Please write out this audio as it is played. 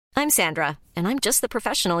I'm Sandra, and I'm just the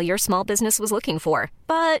professional your small business was looking for.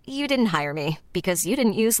 But you didn't hire me because you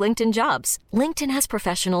didn't use LinkedIn Jobs. LinkedIn has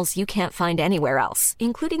professionals you can't find anywhere else,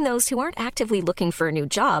 including those who aren't actively looking for a new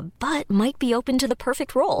job, but might be open to the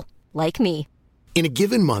perfect role, like me. In a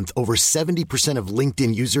given month, over 70% of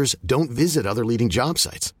LinkedIn users don't visit other leading job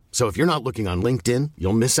sites. So if you're not looking on LinkedIn,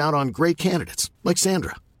 you'll miss out on great candidates like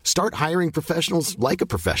Sandra. Start hiring professionals like a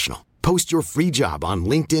professional. Post your free job on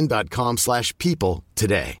linkedin.com/people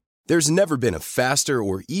today. There's never been a faster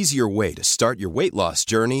or easier way to start your weight loss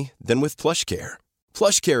journey than with PlushCare.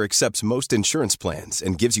 PlushCare accepts most insurance plans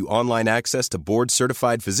and gives you online access to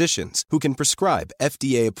board-certified physicians who can prescribe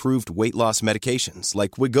FDA-approved weight loss medications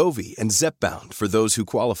like Wegovy and Zepbound for those who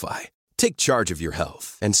qualify. Take charge of your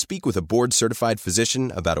health and speak with a board-certified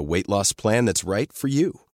physician about a weight loss plan that's right for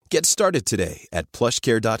you. Get started today at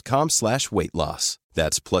plushcare.com/weight loss.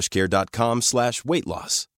 That's plushcare.com/weight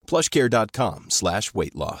loss.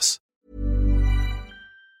 plushcare.com/weight loss.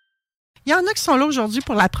 Il y en a qui sont là aujourd'hui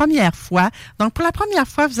pour la première fois. Donc, pour la première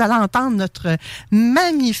fois, vous allez entendre notre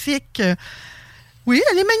magnifique... Oui,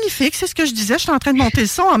 elle est magnifique, c'est ce que je disais. Je suis en train de monter le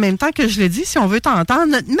son en même temps que je le dis, si on veut t'entendre.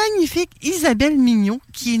 Notre magnifique Isabelle Mignot,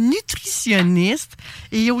 qui est nutritionniste.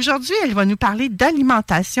 Et aujourd'hui, elle va nous parler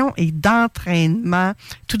d'alimentation et d'entraînement.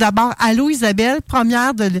 Tout d'abord, allô Isabelle,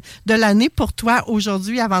 première de l'année pour toi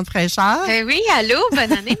aujourd'hui à Vente fraîcheur. Oui, allô,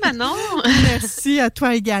 bonne année Manon. Merci à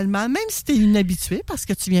toi également, même si tu es une habituée, parce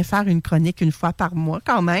que tu viens faire une chronique une fois par mois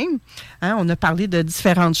quand même. Hein, on a parlé de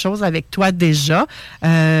différentes choses avec toi déjà.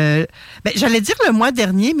 J'allais dire le mois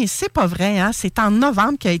dernier, mais c'est pas vrai. Hein? C'est en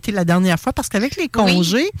novembre qui a été la dernière fois, parce qu'avec les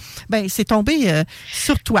congés, c'est tombé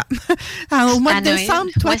sur toi. Au mois de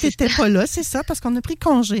décembre, toi, tu n'étais pas là, c'est ça, parce qu'on a pris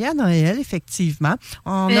congé à Noël, effectivement.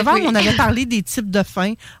 En novembre, on avait parlé des types de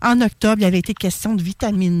faim. En octobre, il y avait été question de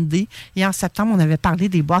vitamine D. Et en septembre, on avait parlé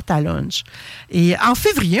des boîtes à lunch. Et en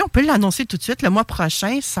février, on peut l'annoncer tout de suite, le mois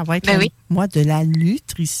prochain, ça va être le mois de la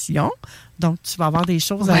nutrition. Donc, tu vas avoir des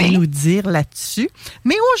choses à nous dire là-dessus.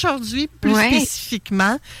 Mais aujourd'hui, plus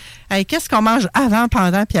spécifiquement, qu'est-ce qu'on mange avant,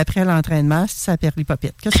 pendant puis après l'entraînement, si ça perd les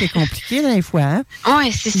popettes? Qu'est-ce qui est compliqué, là, des fois, hein?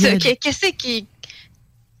 Oui, c'est ça. Qu'est-ce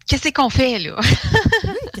qu'on fait, là?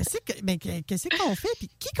 Oui, qu'est-ce qu'on fait? Puis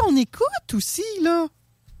qui qu'on écoute aussi, là?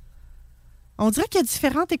 On dirait qu'il y a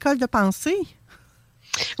différentes écoles de pensée.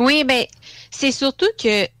 Oui, bien, c'est surtout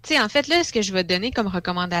que, tu sais, en fait, là, ce que je vais donner comme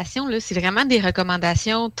recommandation, là, c'est vraiment des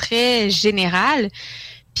recommandations très générales.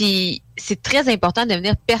 Puis, c'est très important de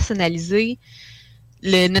venir personnaliser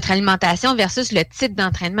notre alimentation versus le type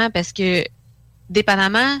d'entraînement parce que,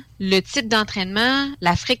 dépendamment, le type d'entraînement,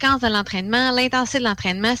 la fréquence de l'entraînement, l'intensité de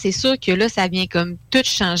l'entraînement, c'est sûr que là, ça vient comme tout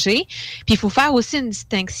changer. Puis, il faut faire aussi une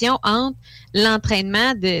distinction entre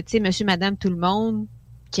l'entraînement de, tu sais, monsieur, madame, tout le monde,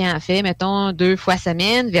 qui en fait, mettons, 2 fois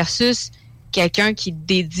semaine versus quelqu'un qui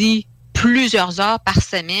dédie plusieurs heures par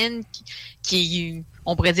semaine, qui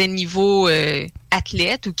on pourrait dire niveau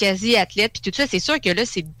athlète ou quasi-athlète, puis tout ça, c'est sûr que là,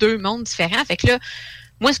 c'est 2 mondes différents. Fait que là,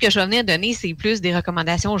 moi, ce que je vais venir donner, c'est plus des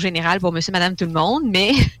recommandations générales pour monsieur, madame, tout le monde,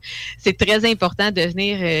 mais c'est très important de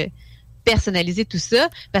venir personnaliser tout ça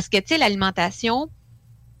parce que, tu sais, l'alimentation,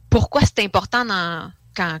 pourquoi c'est important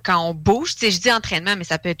quand on bouge? Tu sais, je dis entraînement, mais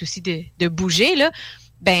ça peut être aussi de bouger, là.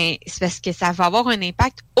 Ben, c'est parce que ça va avoir un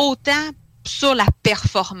impact autant sur la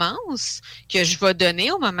performance que je vais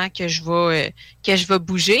donner au moment que je vais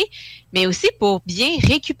bouger, mais aussi pour bien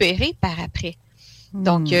récupérer par après.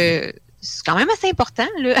 Donc, c'est quand même assez important,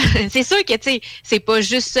 là. C'est sûr que, tu sais, c'est pas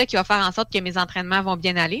juste ça qui va faire en sorte que mes entraînements vont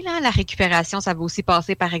bien aller, là. La récupération, ça va aussi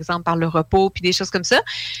passer, par exemple, par le repos puis des choses comme ça.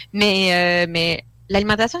 Mais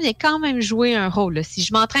l'alimentation vient quand même jouer un rôle, là. Si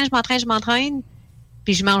je m'entraîne,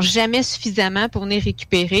 puis je mange jamais suffisamment pour venir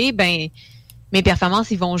récupérer, ben mes performances,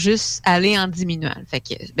 ils vont juste aller en diminuant. Fait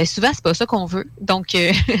que, ben souvent, c'est pas ça qu'on veut. Donc,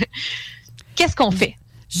 qu'est-ce qu'on fait?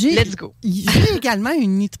 Let's go. J'ai également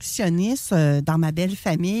une nutritionniste dans ma belle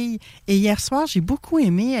famille. Et hier soir, j'ai beaucoup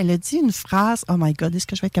aimé. Elle a dit une phrase. Oh my God, est-ce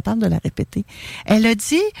que je vais être capable de la répéter? Elle a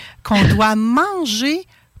dit qu'on doit manger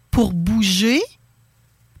pour bouger,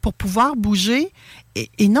 pour pouvoir bouger,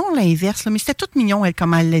 et non l'inverse. Là. Mais c'était tout mignon, elle,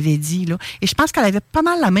 comme elle l'avait dit. Là. Et je pense qu'elle avait pas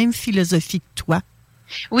mal la même philosophie que toi.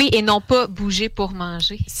 Oui, et non pas bouger pour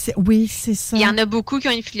manger. Oui, c'est ça. Il y en a beaucoup qui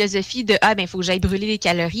ont une philosophie de « Ah, ben il faut que j'aille brûler les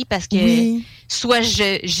calories parce que soit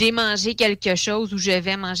j'ai mangé quelque chose ou je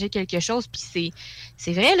vais manger quelque chose. » Puis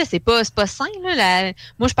c'est vrai, là, c'est pas sain. Là,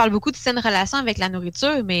 moi, je parle beaucoup de saine relation avec la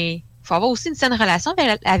nourriture, mais il faut avoir aussi une saine relation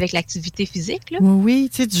avec l'activité physique. Là. Oui,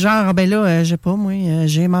 tu sais, du genre, ben là, je sais pas, moi,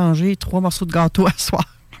 j'ai mangé 3 morceaux de gâteau à soir.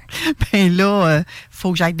 Ben là,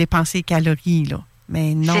 faut que j'aille dépenser les calories, là.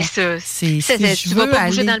 Mais non. C'est ça. Tu vas pas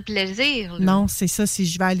bouger dans le plaisir. Là. Non, c'est ça. Si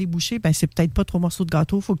je vais aller boucher, ben c'est peut-être pas 3 morceaux de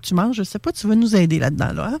gâteau. Il faut que tu manges. Je sais pas, tu vas nous aider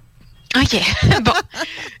là-dedans, là. Hein? OK. Bon.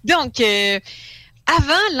 Donc,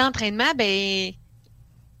 avant l'entraînement, ben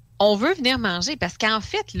on veut venir manger parce qu'en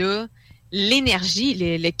fait, là, l'énergie,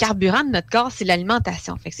 le carburant de notre corps, c'est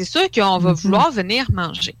l'alimentation. Fait que c'est sûr qu'on va vouloir venir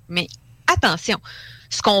manger. Mais attention,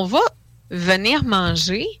 ce qu'on va venir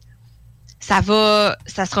manger, ça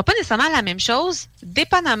sera pas nécessairement la même chose,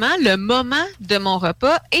 dépendamment le moment de mon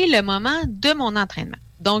repas et le moment de mon entraînement.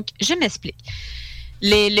 Donc, je m'explique.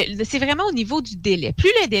 C'est vraiment au niveau du délai. Plus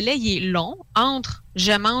le délai il est long entre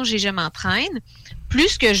je mange et je m'entraîne, plus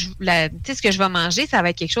ce que je vais manger, ça va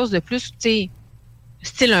être quelque chose de plus,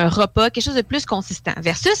 style un repas, quelque chose de plus consistant.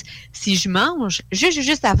 Versus, si je mange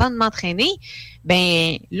juste avant de m'entraîner,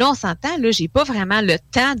 ben là, on s'entend, là, j'ai pas vraiment le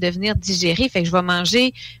temps de venir digérer. Fait que je vais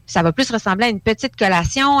manger, ça va plus ressembler à une petite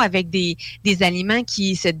collation avec des aliments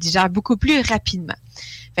qui se digèrent beaucoup plus rapidement.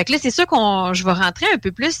 Fait que là, c'est sûr je vais rentrer un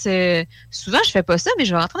peu plus, souvent je fais pas ça, mais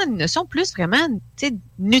je vais rentrer dans une notion plus vraiment,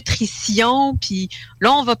 nutrition, puis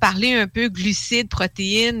là, on va parler un peu glucides,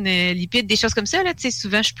 protéines, lipides, des choses comme ça, là,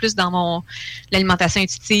 souvent, je suis plus dans l'alimentation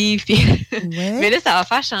intuitive, puis mais là, ça va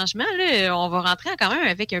faire changement, là, on va rentrer quand même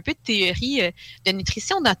avec un peu de théorie de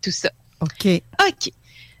nutrition dans tout ça. OK.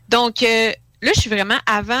 Donc, là, je suis vraiment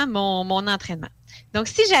avant mon entraînement. Donc,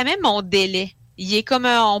 si jamais mon délai, il est comme,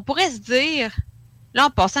 on pourrait se dire... Là, en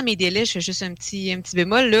passant à mes délais, je fais juste un petit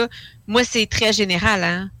bémol. Là. Moi, c'est très général.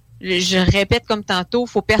 Hein? Je répète comme tantôt, il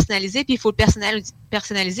faut personnaliser, puis il faut le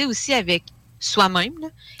personnaliser aussi avec soi-même. Là.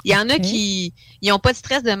 Il y en a qui n'ont pas de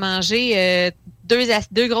stress de manger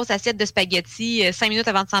deux grosses assiettes de spaghettis 5 minutes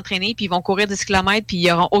avant de s'entraîner, puis ils vont courir 10 km, puis ils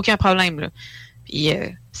n'auront aucun problème. Là. Puis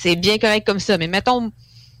c'est bien correct comme ça. Mais mettons,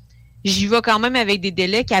 j'y vais quand même avec des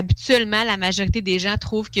délais qu'habituellement, la majorité des gens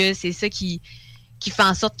trouvent que c'est ça qui fait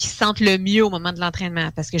en sorte qu'ils se sentent le mieux au moment de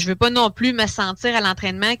l'entraînement. Parce que je veux pas non plus me sentir à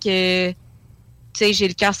l'entraînement que, j'ai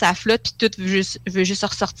le cœur sur la flotte puis tout veut juste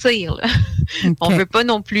ressortir. Là. Okay. On veut pas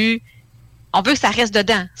non plus... On veut que ça reste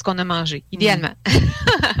dedans, ce qu'on a mangé, idéalement.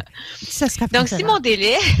 Ça serait Donc, si mon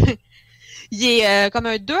délai, il est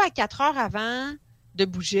comme 2 à 4 heures avant de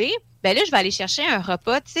bouger, ben là, je vais aller chercher un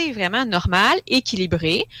repas, vraiment normal,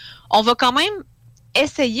 équilibré. On va quand même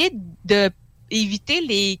essayer de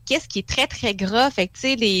éviter qu'est-ce qui est très, très gras. Fait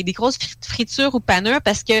que, des grosses fritures ou panures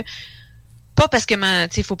parce que, pas parce que,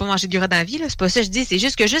 il faut pas manger de gras dans la vie, là. C'est pas ça que je dis. C'est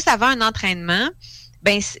juste que juste avant un entraînement,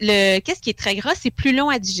 ben, qu'est-ce qui est très gras, c'est plus long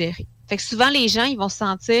à digérer. Fait que souvent, les gens, ils vont se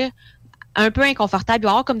sentir un peu inconfortables. Ils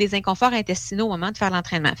vont avoir comme des inconforts intestinaux au moment de faire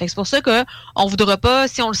l'entraînement. Fait que c'est pour ça qu'on voudra pas,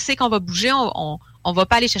 si on le sait qu'on va bouger, on va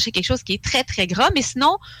pas aller chercher quelque chose qui est très, très gras. Mais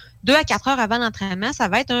sinon, 2 à 4 heures avant l'entraînement, ça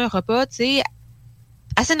va être un repas,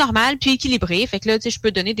 assez normal puis équilibré. Fait que là, je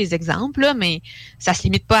peux donner des exemples, là, mais ça se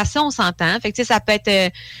limite pas à ça, on s'entend. Fait que ça peut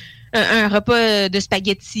être un repas de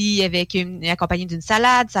spaghettis accompagné d'une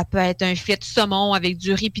salade, ça peut être un filet de saumon avec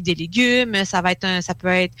du riz puis des légumes, ça peut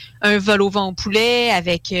être un vol au vent au poulet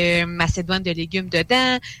avec macédoine de légumes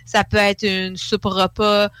dedans, ça peut être une soupe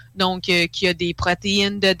repas donc qui a des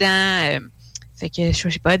protéines dedans. Fait que, je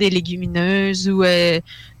sais pas, des légumineuses ou de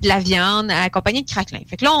la viande accompagnée de craquelin.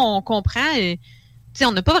 Fait que là, on comprend...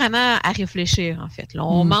 on n'a pas vraiment à réfléchir, en fait. Là,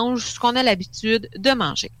 on mange ce qu'on a l'habitude de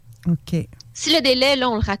manger. OK. Si le délai, là,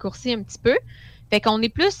 on le raccourcit un petit peu, fait qu'on est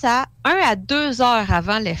plus à 1 à 2 heures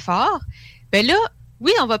avant l'effort, bien là,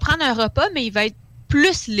 oui, on va prendre un repas, mais il va être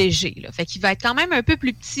plus léger. Là. Fait qu'il va être quand même un peu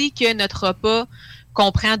plus petit que notre repas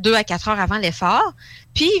qu'on prend 2 à 4 heures avant l'effort.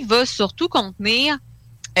 Puis, il va surtout contenir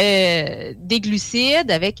des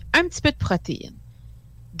glucides avec un petit peu de protéines.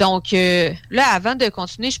 Donc, là, avant de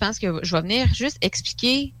continuer, je pense que je vais venir juste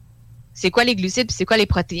expliquer c'est quoi les glucides et c'est quoi les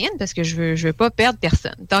protéines, parce que je veux pas perdre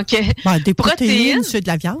personne. Donc, des protéines, c'est de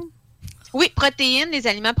la viande? Oui, protéines, les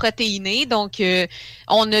aliments protéinés. Donc,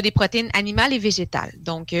 on a des protéines animales et végétales.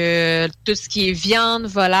 Donc, tout ce qui est viande,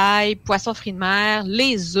 volaille, poisson, fruits de mer,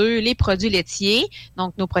 les œufs, les produits laitiers,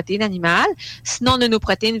 donc nos protéines animales. Sinon, on a nos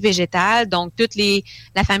protéines végétales, donc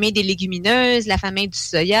la famille des légumineuses, la famille du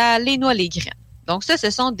soya, les noix, les graines. Donc, ce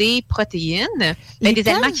sont des protéines, mais des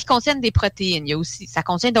aliments qui contiennent des protéines. Il y a aussi, ça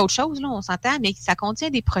contient d'autres choses, là, on s'entend, mais ça contient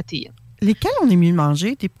des protéines. Lesquelles on est mieux de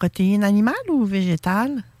manger? Des protéines animales ou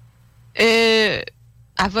végétales?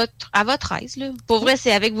 À votre aise, là. Pour vrai,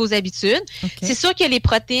 c'est avec vos habitudes. Okay. C'est sûr que les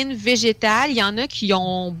protéines végétales, il y en a qui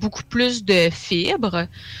ont beaucoup plus de fibres.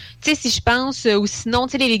 Tu sais, si je pense, ou sinon,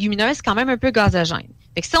 tu sais, les légumineuses, c'est quand même un peu gazogène.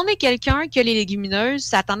 Fait que si on est quelqu'un qui a les légumineuses,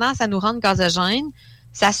 ça a tendance à nous rendre gazogène.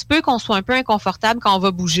 Ça se peut qu'on soit un peu inconfortable quand on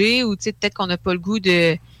va bouger ou peut-être qu'on n'a pas le goût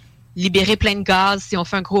de libérer plein de gaz si on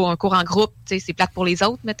fait un cours en groupe. Tu sais, c'est plate pour les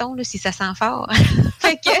autres, mettons, là, si ça sent fort.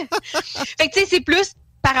 fait que tu sais, c'est plus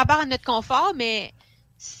par rapport à notre confort, mais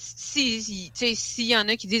s'il y en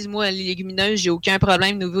a qui disent, moi, les légumineuses, j'ai aucun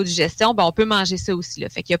problème au niveau de digestion, ben on peut manger ça aussi, là.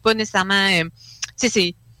 Fait qu'il n'y a pas nécessairement...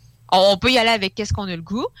 on peut y aller avec qu'est-ce qu'on a le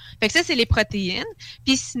goût. Fait que ça, c'est les protéines.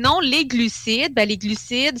 Puis sinon, les glucides,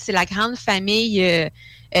 c'est la grande famille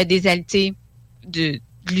des alités de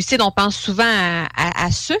glucides. On pense souvent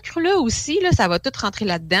à sucre, là, aussi, là. Ça va tout rentrer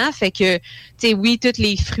là-dedans. Fait que, tu sais, oui, tous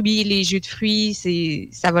les fruits, les jus de fruits,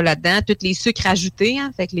 ça va là-dedans. Tous les sucres ajoutés,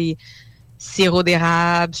 hein. Fait que les sirop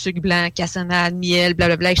d'érable, sucre blanc, cassonade, miel,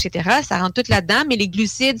 blablabla, etc. Ça rentre tout là-dedans, mais les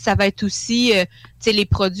glucides, ça va être aussi les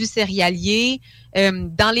produits céréaliers.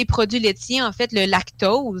 Dans les produits laitiers, en fait, le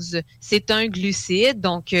lactose, c'est un glucide.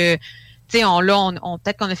 Donc,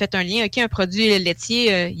 peut-être qu'on a fait un lien. OK, un produit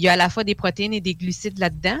laitier, il y a à la fois des protéines et des glucides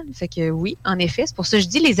là-dedans. Fait que oui, en effet, c'est pour ça que je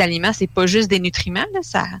dis les aliments, c'est pas juste des nutriments. Là,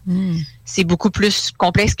 c'est beaucoup plus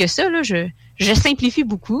complexe que ça. Là. Je simplifie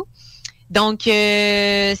beaucoup. Donc,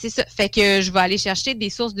 c'est ça. Fait que je vais aller chercher des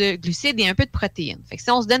sources de glucides et un peu de protéines. Fait que si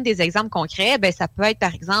on se donne des exemples concrets, ben ça peut être,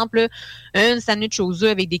 par exemple, une sandwich aux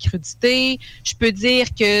œufs avec des crudités. Je peux dire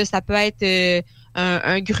que ça peut être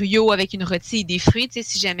un gruyot avec une rôtie et des fruits, tu sais,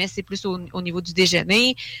 si jamais c'est plus au niveau du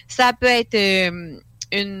déjeuner. Ça peut être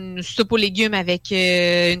une soupe aux légumes avec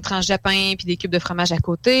une tranche de pain puis des cubes de fromage à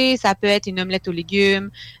côté. Ça peut être une omelette aux légumes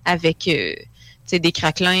avec des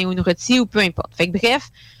craquelins ou une rôtie ou peu importe. Fait que bref,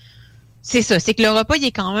 c'est ça, c'est que le repas, il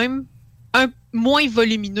est quand même moins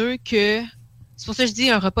volumineux que... C'est pour ça que je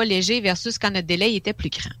dis un repas léger versus quand notre délai était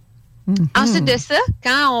plus grand. Mm-hmm. Ensuite de ça,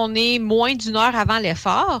 quand on est moins d'une heure avant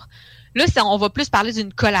l'effort, là, on va plus parler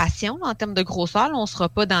d'une collation là, en termes de grosseur. Là, on ne sera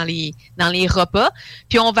pas dans les repas.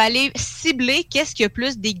 Puis, on va aller cibler qu'est-ce qu'il y a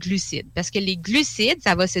plus des glucides. Parce que les glucides,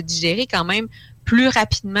 ça va se digérer quand même plus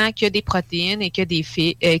rapidement que des protéines et que des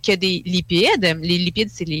lipides. Les lipides,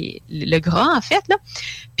 c'est le gras, en fait. Là.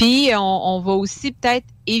 Puis, on va aussi peut-être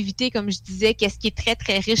éviter, comme je disais, qu'est-ce qui est très,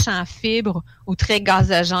 très riche en fibres ou très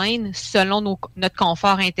gazogène selon notre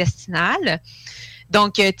confort intestinal.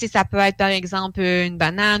 Donc, tu sais, ça peut être, par exemple, une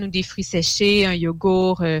banane ou des fruits séchés, un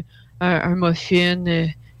yogourt, un muffin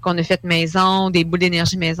qu'on a fait maison, des boules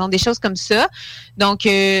d'énergie maison, des choses comme ça. Donc,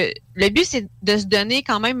 le but, c'est de se donner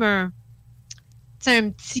quand même un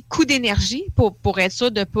petit coup d'énergie pour être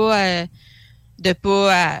sûr de pas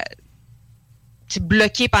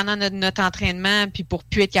bloquer pendant notre entraînement puis pour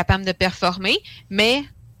plus être capable de performer, mais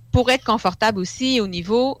pour être confortable aussi au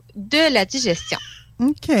niveau de la digestion.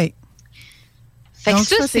 OK. Fait donc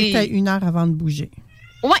que ça, c'était 1 heure avant de bouger.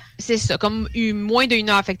 Oui, c'est ça, comme moins de 1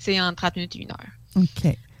 heure, fait que c'est entre 30 minutes et 1 heure.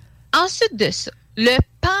 OK. Ensuite de ça,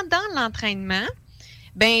 pendant l'entraînement,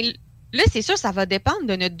 ben là, c'est sûr, ça va dépendre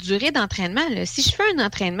de notre durée d'entraînement. Là. Si je fais un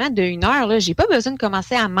entraînement de 1 heure, là, j'ai pas besoin de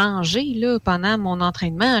commencer à manger là, pendant mon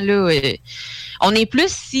entraînement. Là. On est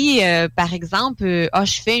plus si, par exemple,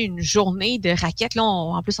 je fais une journée de raquettes. Là,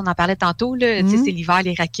 en plus, on en parlait tantôt. Là, c'est l'hiver,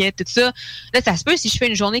 les raquettes, tout ça. Là, ça se peut, si je fais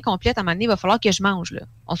une journée complète, à un moment donné, il va falloir que je mange. Là.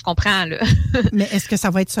 On se comprend. Là. Mais est-ce que ça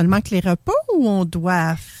va être seulement que les repas ou on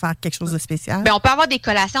doit faire quelque chose de spécial? Ben, on peut avoir des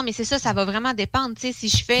collations, mais c'est ça va vraiment dépendre. T'sais, si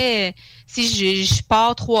je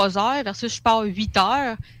pars 3 heures versus je pars 8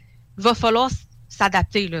 heures, il va falloir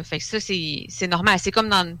s'adapter. Là. Fait que ça, c'est normal. C'est comme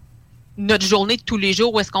dans notre journée de tous les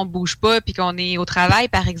jours où est-ce qu'on bouge pas puis qu'on est au travail,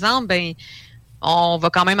 par exemple, ben on va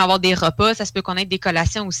quand même avoir des repas. Ça se peut qu'on ait des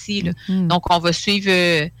collations aussi. Là. Mm-hmm. Donc, on va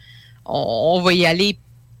suivre, on va y aller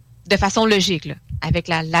de façon logique, là, avec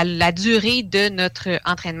la durée de notre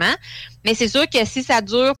entraînement. Mais c'est sûr que si ça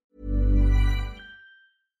dure...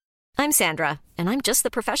 I'm Sandra, and I'm just the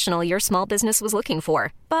professional your small business was looking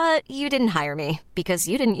for. But you didn't hire me because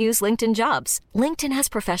you didn't use LinkedIn Jobs. LinkedIn has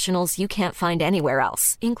professionals you can't find anywhere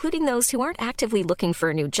else, including those who aren't actively looking for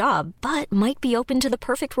a new job, but might be open to the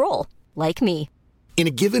perfect role, like me. In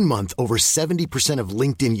a given month, over 70% of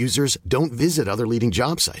LinkedIn users don't visit other leading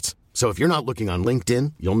job sites. So if you're not looking on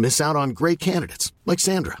LinkedIn, you'll miss out on great candidates like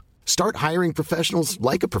Sandra. Start hiring professionals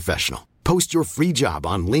like a professional. Post your free job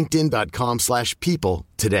on linkedin.com/people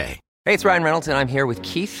today. Hey, it's Ryan Reynolds, and I'm here with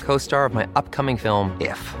Keith, co-star of my upcoming film,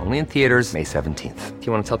 If, only in theaters May 17th. Do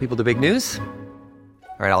you want to tell people the big news?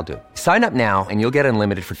 All right, I'll do it. Sign up now and you'll get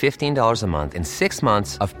unlimited for $15 a month and 6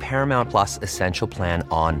 months of Paramount Plus Essential Plan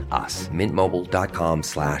on us.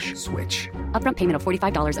 MintMobile.com/switch. Upfront payment of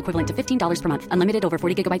 $45 equivalent to $15 per month. Unlimited over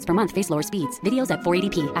 40 gigabytes per month. Face lower speeds. Videos at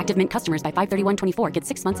 480p. Active Mint customers by 531.24 get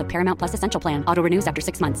 6 months of Paramount Plus Essential Plan. Auto renews after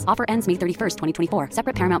 6 months. Offer ends May 31st, 2024.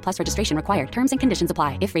 Separate Paramount Plus registration required. Terms and conditions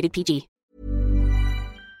apply if rated PG.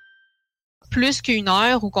 Plus qu'1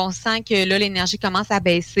 heure où qu'on sent que là l'énergie commence à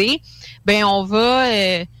baisser, ben on va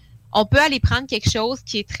on peut aller prendre quelque chose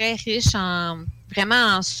qui est très riche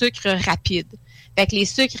vraiment en sucre rapide. Fait que les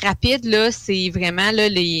sucres rapides, là, c'est vraiment là,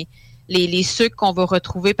 les sucres qu'on va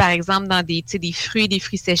retrouver, par exemple, dans des fruits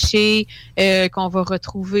séchés, qu'on va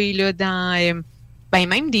retrouver là dans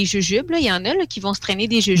même des jujubes. Là, il y en a là, qui vont se traîner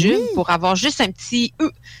des jujubes pour avoir juste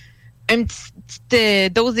une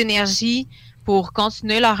petite dose d'énergie pour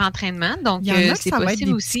continuer leur entraînement. Donc, il y en a c'est ça possible va être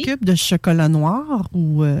des aussi. petits cubes de chocolat noir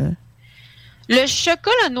ou... Le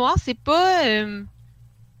chocolat noir, c'est pas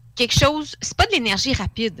quelque chose... C'est pas de l'énergie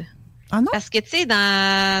rapide. Ah non? Parce que, tu sais,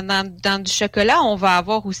 dans du chocolat, on va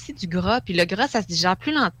avoir aussi du gras. Puis le gras, ça se digère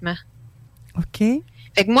plus lentement. OK.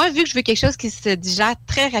 Fait que moi, vu que je veux quelque chose qui se digère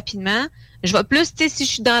très rapidement, je vais plus, tu sais, si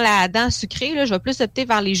je suis dans la dent sucrée, là, je vais plus opter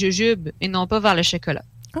vers les jujubes et non pas vers le chocolat.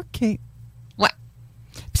 OK. Ouais.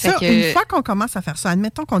 Puis ça, une fois qu'on commence à faire ça,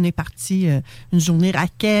 admettons qu'on est parti une journée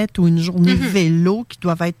raquette ou une journée vélo qui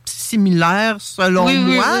doivent être similaires selon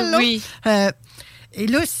moi. Oui. Et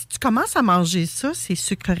là, si tu commences à manger ça, ces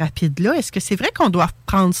sucres rapides-là, est-ce que c'est vrai qu'on doit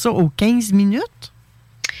prendre ça aux 15 minutes?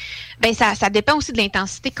 Ben ça dépend aussi de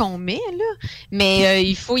l'intensité qu'on met, là. Mais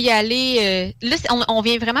il faut y aller... là, on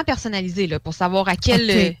vient vraiment personnaliser là, pour savoir à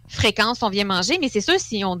quelle fréquence on vient manger. Mais c'est sûr,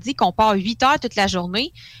 si on dit qu'on part 8 heures toute la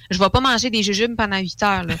journée, je ne vais pas manger des jujubes pendant 8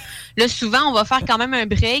 heures. Là, souvent, on va faire quand même un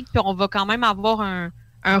break, puis on va quand même avoir un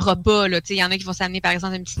repas. Il y en a qui vont s'amener, par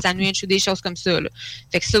exemple, un petit sandwich ou des choses comme ça. Là.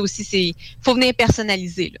 Fait que ça aussi, c'est faut venir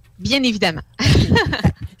personnaliser, là. Bien évidemment.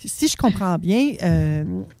 Si je comprends bien...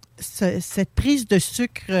 cette prise de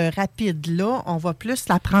sucre rapide-là, on va plus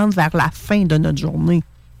la prendre vers la fin de notre journée.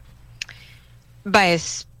 Ben,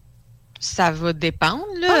 ça va dépendre,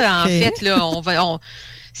 là. Okay. En fait, là,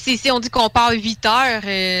 si on dit qu'on part 8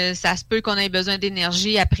 heures, ça se peut qu'on ait besoin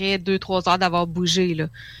d'énergie après 2-3 heures d'avoir bougé, là.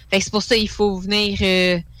 Fait que c'est pour ça qu'il faut venir...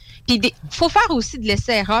 Puis il faut faire aussi de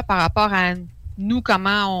l'essai-erreur par rapport à nous,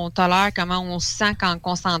 comment on tolère, comment on se sent quand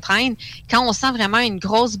on s'entraîne. Quand on sent vraiment une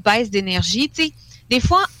grosse baisse d'énergie, tu sais, des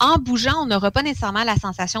fois, en bougeant, on n'aura pas nécessairement la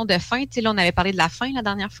sensation de faim. Tu sais, là, on avait parlé de la faim la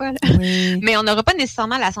dernière fois. Là. Oui. Mais on n'aura pas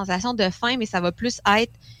nécessairement la sensation de faim, mais ça va plus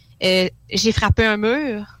être j'ai frappé un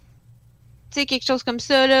mur. Tu sais, quelque chose comme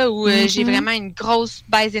ça, là, où j'ai vraiment une grosse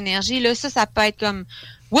baisse d'énergie. Là, ça peut être comme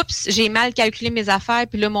oups, j'ai mal calculé mes affaires,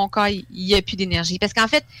 puis là, mon corps, il n'y a plus d'énergie. Parce qu'en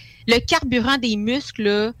fait, le carburant des muscles,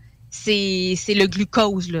 là, c'est le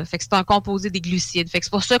glucose, là. Fait que c'est un composé des glucides. Fait que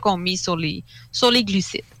c'est pour ça qu'on mise sur les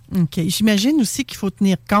glucides. OK. J'imagine aussi qu'il faut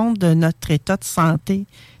tenir compte de notre état de santé.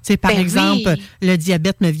 Tu sais, par exemple, le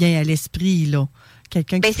diabète me vient à l'esprit, là.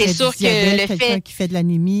 Quelqu'un qui fait du diabète, quelqu'un qui fait de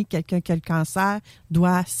l'anémie, quelqu'un qui a le cancer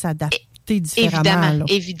doit s'adapter différemment.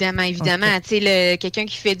 Évidemment. Okay. Tu sais, quelqu'un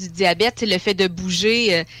qui fait du diabète, le fait de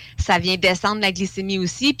bouger, ça vient descendre la glycémie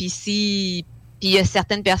aussi. Puis il y a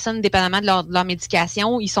certaines personnes, dépendamment de leur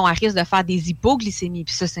médication, ils sont à risque de faire des hypoglycémies.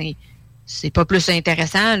 Puis ça, c'est pas plus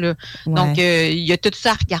intéressant, là. Ouais. Donc, il y a tout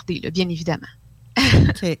ça à regarder, là, bien évidemment.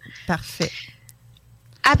 OK, parfait.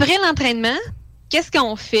 Après l'entraînement, qu'est-ce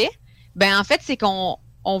qu'on fait? Ben, en fait, c'est qu'on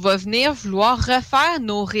va venir vouloir refaire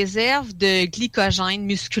nos réserves de glycogène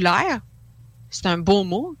musculaire. C'est un beau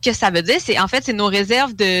mot. Qu'est-ce que ça veut dire? C'est nos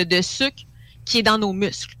réserves de sucre qui est dans nos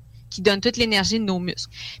muscles, qui donne toute l'énergie de nos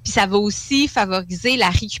muscles. Puis ça va aussi favoriser la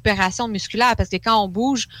récupération musculaire parce que quand on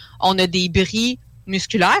bouge, on a des bris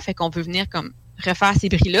musculaires, fait qu'on peut venir comme refaire ces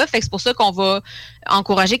bris-là. Fait que c'est pour ça qu'on va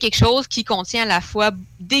encourager quelque chose qui contient à la fois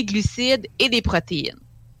des glucides et des protéines.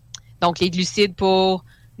 Donc, les glucides pour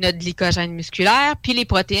notre glycogène musculaire, puis les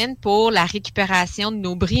protéines pour la récupération de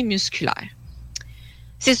nos bris musculaires.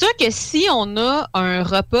 C'est sûr que si on a un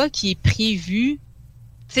repas qui est prévu,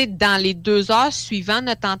 tu sais, dans les 2 heures suivant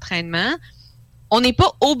notre entraînement, on n'est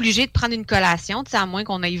pas obligé de prendre une collation, à moins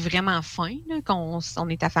qu'on ait vraiment faim, là, qu'on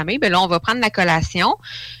est affamé. Ben là, on va prendre la collation.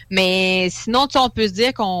 Mais sinon, on peut se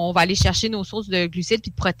dire qu'on va aller chercher nos sources de glucides et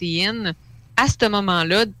de protéines à ce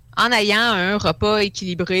moment-là, en ayant un repas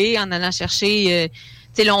équilibré, en allant chercher...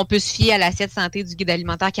 là, on peut se fier à l'assiette santé du Guide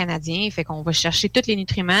alimentaire canadien. Fait qu'on va chercher tous les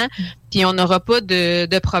nutriments, puis on n'aura pas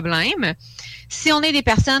de problème. Si on est des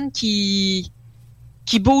personnes qui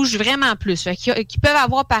bougent vraiment plus, qui peuvent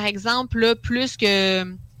avoir, par exemple, là, plus que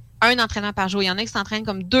un entraînement par jour. Il y en a qui s'entraînent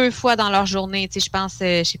comme 2 fois dans leur journée. Je pense,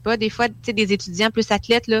 je sais pas, des fois, des étudiants plus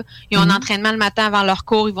athlètes, là, ils ont un entraînement le matin avant leur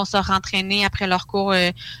cours, ils vont se rentraîner après leur cours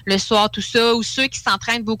le soir, tout ça. Ou ceux qui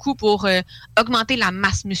s'entraînent beaucoup pour augmenter la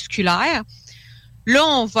masse musculaire. Là,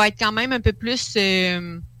 on va être quand même un peu plus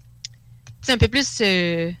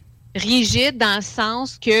rigide dans le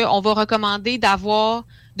sens qu'on va recommander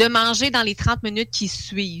de manger dans les 30 minutes qui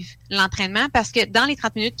suivent l'entraînement parce que dans les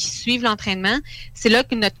 30 minutes qui suivent l'entraînement, c'est là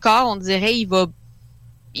que notre corps, on dirait, il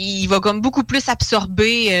va comme beaucoup plus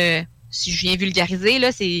absorber si je viens vulgariser,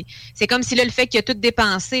 là, c'est comme si là, le fait qu'il a tout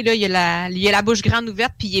dépensé, là, il a la bouche grande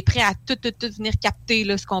ouverte, puis il est prêt à tout venir capter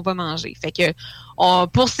là, ce qu'on va manger. Fait que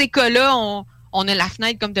pour ces cas-là, on a la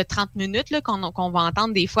fenêtre comme de 30 minutes là, qu'on va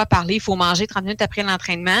entendre des fois parler, il faut manger 30 minutes après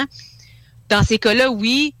l'entraînement. Dans ces cas-là,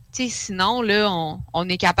 oui. Sinon, là, on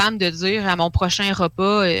est capable de dire à mon prochain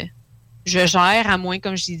repas, je gère, à moins,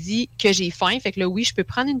 comme je l'ai dit, que j'ai faim. Fait que là, oui, je peux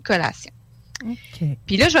prendre une collation. Okay.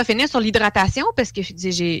 Puis là, je vais finir sur l'hydratation parce que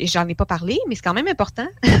j'en ai pas parlé, mais c'est quand même important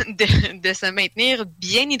de se maintenir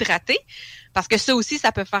bien hydraté parce que ça aussi,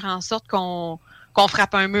 ça peut faire en sorte qu'on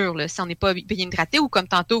frappe un mur là, si on n'est pas bien hydraté ou comme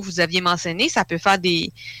tantôt vous aviez mentionné, ça peut faire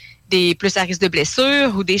des plus à risque de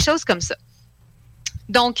blessures ou des choses comme ça.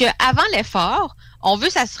 Donc, avant l'effort, on veut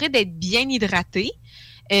s'assurer d'être bien hydraté.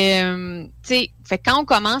 Fait quand on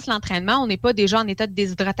commence l'entraînement, on n'est pas déjà en état de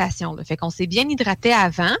déshydratation. Là. Fait qu'on s'est bien hydraté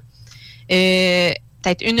avant.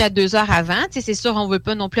 Peut-être 1 à 2 heures avant. C'est sûr, on ne veut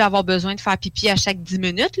pas non plus avoir besoin de faire pipi à chaque 10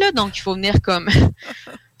 minutes. Là, donc, il faut venir comme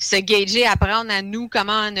se gager, apprendre à nous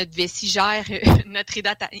comment notre vessie gère notre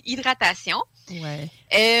hydratation. Ouais.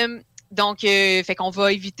 Donc, fait qu'on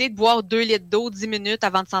va éviter de boire 2 litres d'eau 10 minutes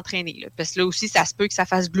avant de s'entraîner. Là, parce que là aussi, ça se peut que ça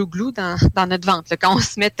fasse glou-glou dans notre ventre là, quand on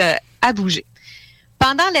se met à bouger.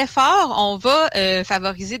 Pendant l'effort, on va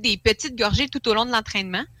favoriser des petites gorgées tout au long de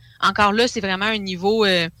l'entraînement. Encore là, c'est vraiment un niveau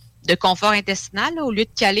de confort intestinal, là, au lieu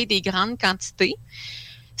de caler des grandes quantités.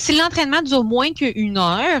 Si l'entraînement dure moins qu'1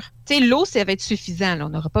 heure, l'eau, ça va être suffisant. Là. On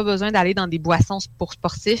n'aura pas besoin d'aller dans des boissons pour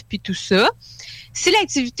sportifs puis tout ça. Si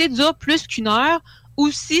l'activité dure plus qu'1 heure, ou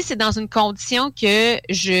si c'est dans une condition que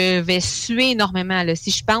je vais suer énormément. Là. Si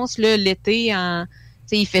je pense là, l'été,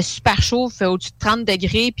 il fait super chaud, il fait au-dessus de 30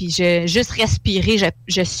 degrés, puis juste respirer,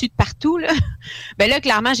 je sue de partout. Là. Ben là,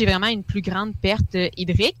 clairement, j'ai vraiment une plus grande perte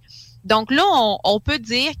hydrique. Donc là, on peut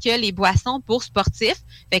dire que les boissons pour sportifs,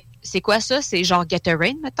 fait, c'est quoi ça? C'est genre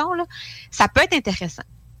Gatorade, mettons, là. Ça peut être intéressant.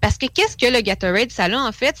 Parce que qu'est-ce que le Gatorade, ça a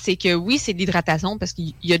en fait? C'est que oui, c'est de l'hydratation parce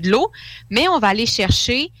qu'il y a de l'eau, mais on va aller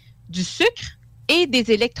chercher du sucre et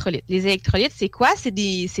des électrolytes. Les électrolytes, c'est quoi? C'est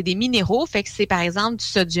des minéraux. Fait que c'est par exemple du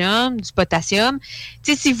sodium, du potassium.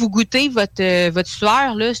 Tu sais, si vous goûtez votre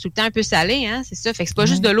sueur, là, c'est tout le temps un peu salé, hein? C'est ça. Fait que c'est pas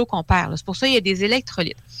juste de l'eau qu'on perd. Là. C'est pour ça qu'il y a des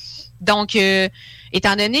électrolytes. Donc,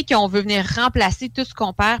 étant donné qu'on veut venir remplacer tout ce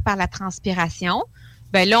qu'on perd par la transpiration,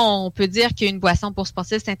 ben là, on peut dire qu'une boisson pour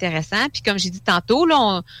sportif, c'est intéressant. Puis comme j'ai dit tantôt,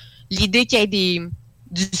 là, l'idée qu'il y ait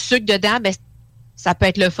du sucre dedans, ben ça peut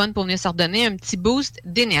être le fun pour venir se redonner un petit boost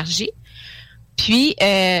d'énergie. Puis,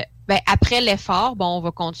 après l'effort, bon, on va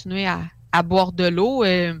continuer à boire de l'eau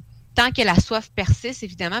tant que la soif persiste,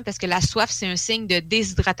 évidemment, parce que la soif, c'est un signe de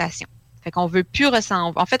déshydratation. Fait qu'on veut plus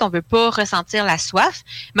ressentir. En fait, on veut pas ressentir la soif,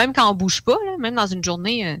 même quand on bouge pas, là, même dans une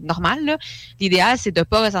journée normale. Là, l'idéal, c'est de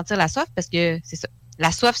pas ressentir la soif parce que c'est ça.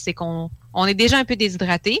 La soif, c'est qu'on est déjà un peu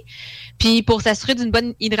déshydraté. Puis pour s'assurer d'une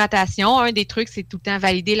bonne hydratation, un des trucs, c'est tout le temps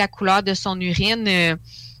valider la couleur de son urine.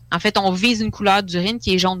 En fait, on vise une couleur d'urine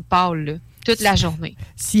qui est jaune pâle là, toute la journée.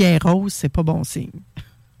 Si elle est rose, c'est pas bon signe.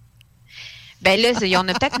 Ben là, on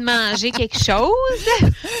a peut-être mangé quelque chose.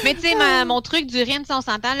 Mais tu sais, mon truc d'urine, si on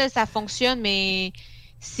s'entend, là, ça fonctionne, mais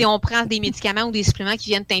si on prend des médicaments ou des suppléments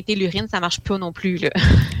qui viennent teinter l'urine, ça marche pas non plus. Là.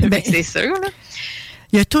 Ben, c'est sûr. Là.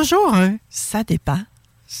 Il y a toujours ça dépend.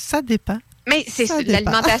 Ça dépend. Mais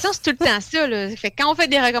l'alimentation, c'est tout le temps ça. Là. Fait que quand on fait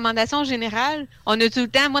des recommandations générales, on a tout le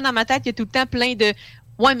temps, moi dans ma tête, il y a tout le temps plein de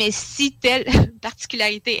ouais, mais si telle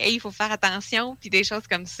particularité, il faut faire attention, puis des choses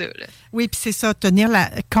comme ça. Là. Oui, puis c'est ça, tenir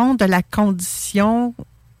compte de la condition,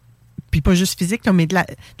 puis pas juste physique, là, mais de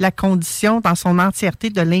la condition dans son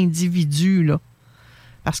entièreté de l'individu, là.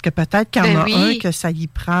 Parce que peut-être qu'il y en a un que ça y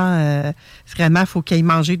prend vraiment, il faut qu'il aille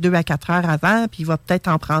manger 2 à 4 heures avant, puis il va peut-être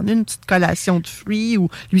en prendre une petite collation de fruits, ou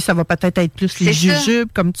lui, ça va peut-être être plus les jujubes,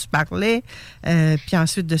 comme tu parlais. Puis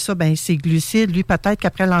ensuite de ça, ben c'est glucides. Lui, peut-être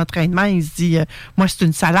qu'après l'entraînement, il se dit moi, c'est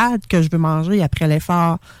une salade que je veux manger après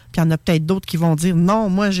l'effort. Puis il y en a peut-être d'autres qui vont dire non,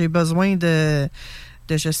 moi, j'ai besoin de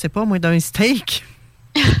je sais pas, moi, d'un steak.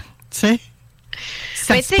 Tu sais?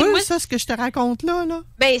 Ça se peut, ça, ce que je te raconte là?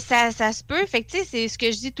 Ben, ça se peut. Fait que, tu sais, c'est ce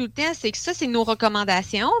que je dis tout le temps, c'est que ça, c'est nos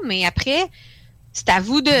recommandations, mais après, c'est à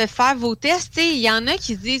vous de faire vos tests. Tu sais, il y en a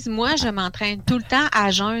qui se disent, moi, je m'entraîne tout le temps à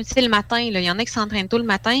jeun. Tu sais, le matin, là, il y en a qui s'entraînent tôt le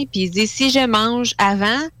matin, puis ils se disent, si je mange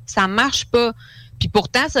avant, ça marche pas. Puis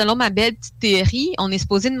pourtant, selon ma belle petite théorie, on est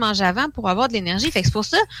supposé de manger avant pour avoir de l'énergie. Fait que c'est pour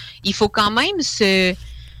ça, il faut quand même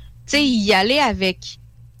y aller avec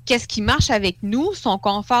qu'est-ce qui marche avec nous, son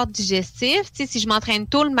confort digestif. Tu sais, si je m'entraîne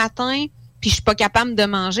tôt le matin puis je suis pas capable de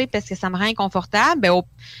manger parce que ça me rend inconfortable,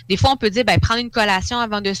 des fois, on peut dire, prendre une collation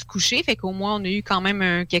avant de se coucher. Fait qu'au moins, on a eu quand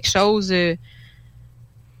même quelque chose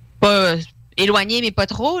pas éloigné, mais pas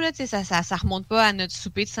trop, là, ça remonte pas à notre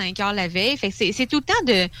souper de 5 heures la veille. Fait que c'est tout le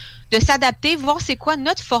temps de s'adapter, voir c'est quoi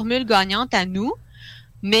notre formule gagnante à nous.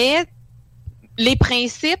 Mais les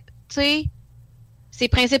principes, ces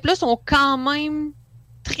principes-là sont quand même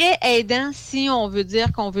très aidants si on veut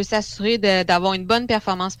dire qu'on veut s'assurer d'avoir une bonne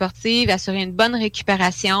performance sportive, assurer une bonne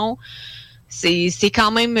récupération. C'est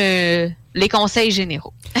quand même les conseils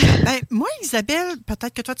généraux. Moi, Isabelle,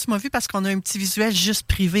 peut-être que toi, tu m'as vu parce qu'on a un petit visuel juste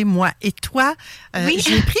privé, moi et toi. Oui.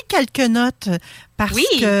 J'ai pris quelques notes parce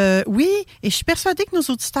que, et je suis persuadée que nos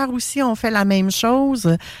auditeurs aussi ont fait la même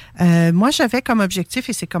chose. Moi, j'avais comme objectif,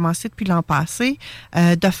 et c'est commencé depuis l'an passé,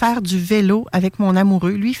 de faire du vélo avec mon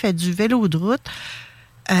amoureux. Lui, il fait du vélo de route.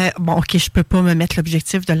 Je peux pas me mettre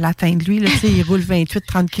l'objectif de l'atteindre lui. Là, il roule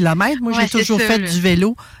 28-30 km. Moi, j'ai toujours fait du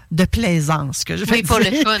vélo de plaisance. Que je vais pour le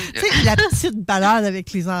fun. La petite balade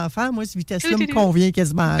avec les enfants, moi, cette vitesse-là me convient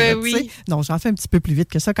quasiment. Oui. Non, j'en fais un petit peu plus vite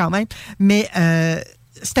que ça quand même. Mais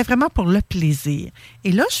c'était vraiment pour le plaisir.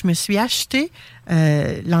 Et là, je me suis acheté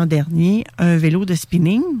l'an dernier un vélo de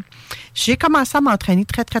spinning. J'ai commencé à m'entraîner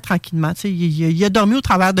très, très tranquillement. Il a dormi au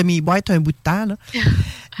travers de mes boîtes un bout de temps. Là.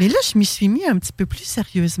 Mais là, je m'y suis mis un petit peu plus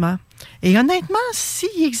sérieusement. Et honnêtement,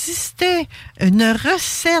 s'il existait une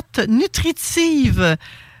recette nutritive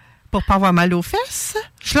pour pas avoir mal aux fesses,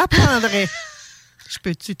 je la prendrais. Je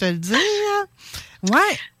peux-tu te le dire?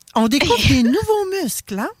 Ouais, on découvre des nouveaux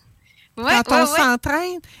muscles, hein? Quand on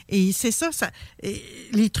s'entraîne, et c'est ça,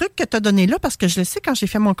 les trucs que tu as donnés là, parce que je le sais, quand j'ai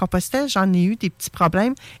fait mon compostage, j'en ai eu des petits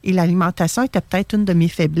problèmes et l'alimentation était peut-être une de mes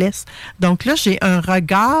faiblesses. Donc là, j'ai un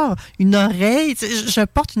regard, une oreille, je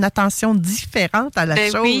porte une attention différente à la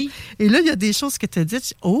chose. Oui. Et là, il y a des choses que tu as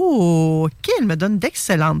dites, elle me donne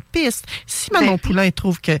d'excellentes pistes. Si Manon Poulain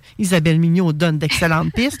trouve que Isabelle Mignot donne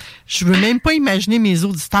d'excellentes pistes, je veux même pas imaginer mes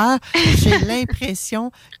auditeurs. J'ai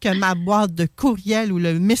l'impression que ma boîte de courriel ou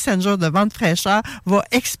le messenger de vente fraîcheur va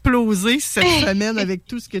exploser cette semaine avec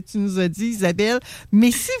tout ce que tu nous as dit, Isabelle.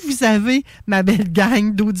 Mais si vous avez, ma belle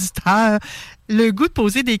gang d'auditeurs, le goût de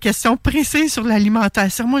poser des questions précises sur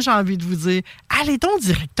l'alimentation, moi, j'ai envie de vous dire, allez donc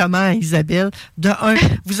directement à Isabelle. De un,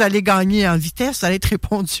 vous allez gagner en vitesse, vous allez être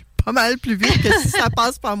répondu pas mal plus vite que si ça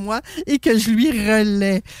passe par moi et que je lui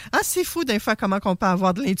relaie. C'est fou des fois comment on peut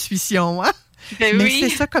avoir de l'intuition, hein? Mais c'est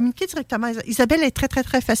ça, communiquer directement. Isabelle est très, très,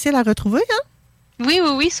 très facile à retrouver, hein?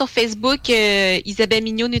 Oui, sur Facebook, Isabelle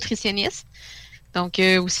Mignot, nutritionniste. Donc,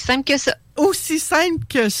 aussi simple que ça. Aussi simple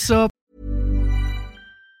que ça.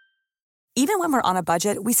 Even when we're on a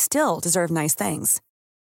budget, we still deserve nice things.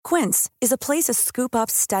 Quince is a place to scoop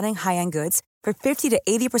up stunning high-end goods for 50 to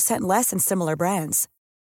 80% less than similar brands.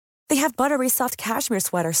 They have buttery soft cashmere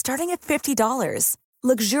sweaters starting at $50,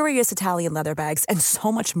 luxurious Italian leather bags, and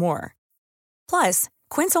so much more. Plus,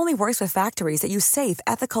 Quince only works with factories that use safe,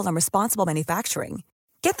 ethical, and responsible manufacturing.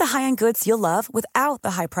 Get the high-end goods you'll love without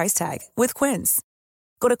the high price tag with Quince.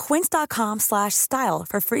 Go to quince.com/style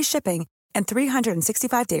for free shipping and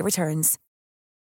 365-day returns.